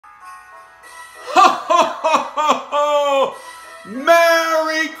Ho, ho, ho, ho, ho!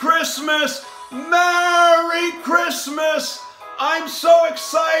 Merry Christmas! Merry Christmas! I'm so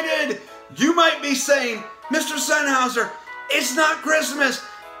excited! You might be saying, Mr. Senhauser, it's not Christmas.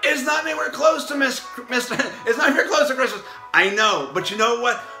 It's not anywhere close to it's not anywhere close to Christmas. I know, but you know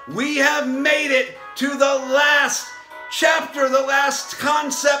what? We have made it to the last chapter, the last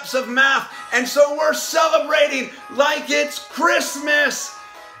concepts of math, and so we're celebrating like it's Christmas.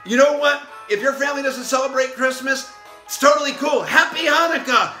 You know what? If your family doesn't celebrate Christmas, it's totally cool. Happy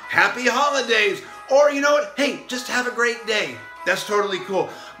Hanukkah, happy holidays, or you know what? Hey, just have a great day. That's totally cool.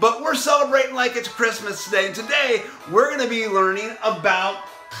 But we're celebrating like it's Christmas today, and today we're going to be learning about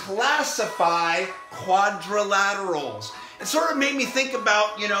classify quadrilaterals. It sort of made me think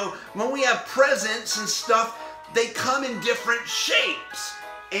about, you know, when we have presents and stuff, they come in different shapes.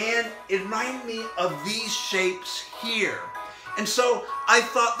 And it reminded me of these shapes here. And so I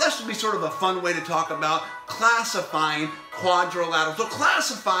thought this would be sort of a fun way to talk about classifying quadrilaterals. So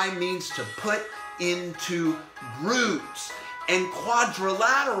classify means to put into groups. And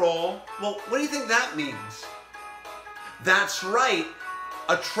quadrilateral, well, what do you think that means? That's right.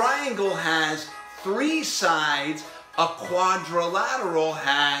 A triangle has 3 sides. A quadrilateral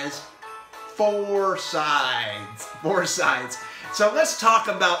has 4 sides. 4 sides. So let's talk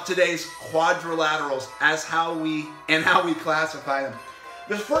about today's quadrilaterals as how we classify them.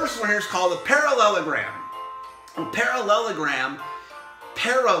 The first one here is called a parallelogram. A parallelogram,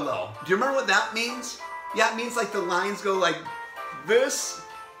 parallel. Do you remember what that means? Yeah, it means like the lines go like this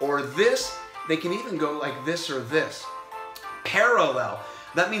or this. They can even go like this or this. Parallel.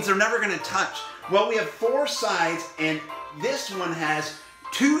 That means they're never going to touch. Well, we have 4 sides, and this one has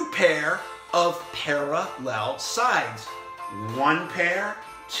 2 pair of parallel sides. 1 pair,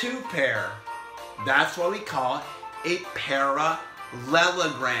 2 pair. That's why we call it a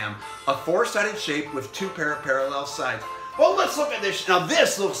parallelogram. A 4-sided shape with 2 pair of parallel sides. Well, let's look at this. Now,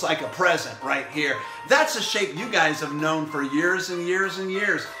 this looks like a present right here. That's a shape you guys have known for years and years and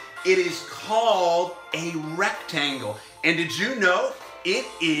years. It is called a rectangle. And did you know it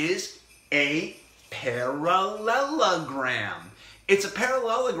is a parallelogram? It's a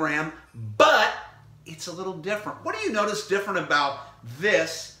parallelogram, but it's a little different. What do you notice different about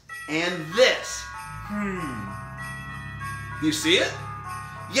this and this? You see it?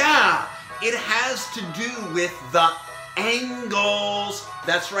 Yeah, it has to do with the angles.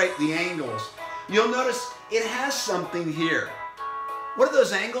 That's right, the angles. You'll notice it has something here. What are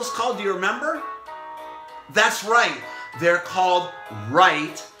those angles called? Do you remember? That's right. They're called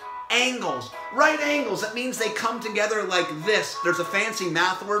right angles. Right angles, that means they come together like this. There's a fancy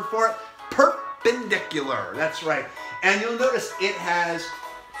math word for it. Perpendicular. That's right. And you'll notice it has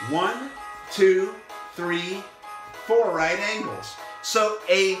 1, 2, 3, 4 right angles. So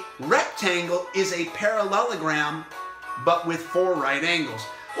a rectangle is a parallelogram, but with 4 right angles.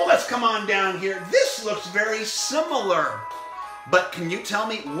 Well, let's come on down here. This looks very similar. But can you tell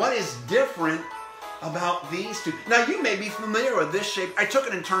me what is different about these two? Now, you may be familiar with this shape. I took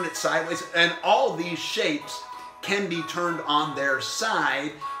it and turned it sideways, and all these shapes can be turned on their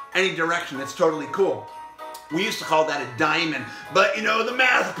side any direction. It's totally cool. We used to call that a diamond, but you know, the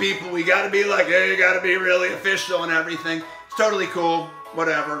math people, we got to be like, hey, you got to be really official and everything. It's totally cool,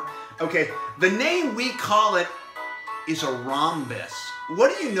 whatever. Okay, the name we call it is a rhombus.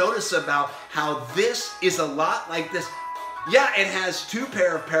 What do you notice about how this is a lot like this? Yeah, it has 2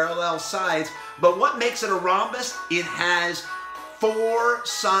 pair of parallel sides, but what makes it a rhombus? It has 4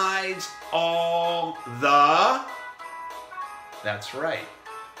 sides all the... That's right.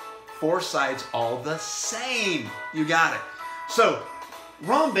 4 sides all the same. You got it. So,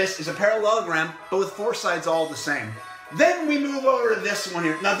 rhombus is a parallelogram, but with 4 sides all the same. Then we move over to this one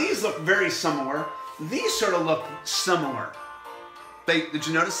here. Now, these look very similar. These sort of look similar. Did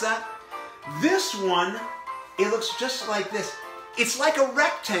you notice that? This one, it looks just like this. It's like a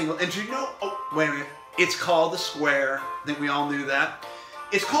rectangle. And do you know, oh, wait a minute. It's called a square. I think we all knew that.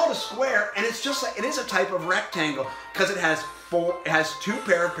 It's called a square, and it's just like, it is a type of rectangle because it has 2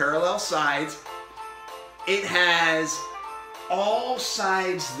 pair of parallel sides. It has all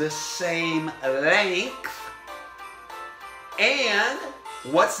sides the same length. And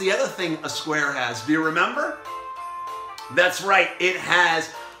what's the other thing a square has? Do you remember? That's right, it has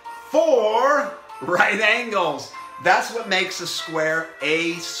 4 right angles. That's what makes a square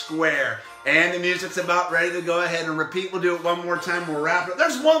a square. And the music's about ready to go ahead and repeat. We'll do it one more time. We'll wrap it up.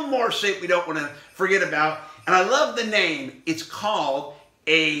 There's one more shape we don't want to forget about. And I love the name. It's called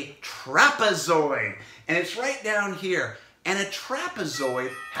a trapezoid. And it's right down here. And a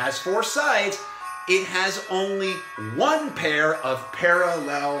trapezoid has 4 sides. it has only one pair of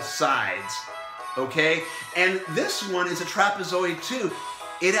parallel sides, okay? And this one is a trapezoid too.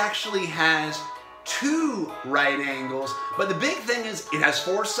 It actually has two right angles, but the big thing is it has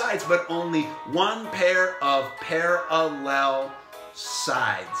four sides, but only one pair of parallel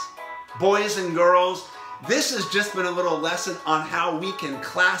sides. Boys and girls, this has just been a little lesson on how we can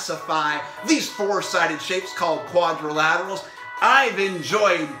classify these four-sided shapes called quadrilaterals. I've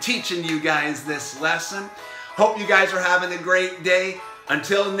enjoyed teaching you guys this lesson. Hope you guys are having a great day.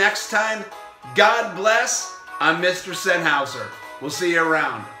 Until next time, God bless. I'm Mr. Senhauser. We'll see you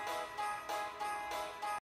around.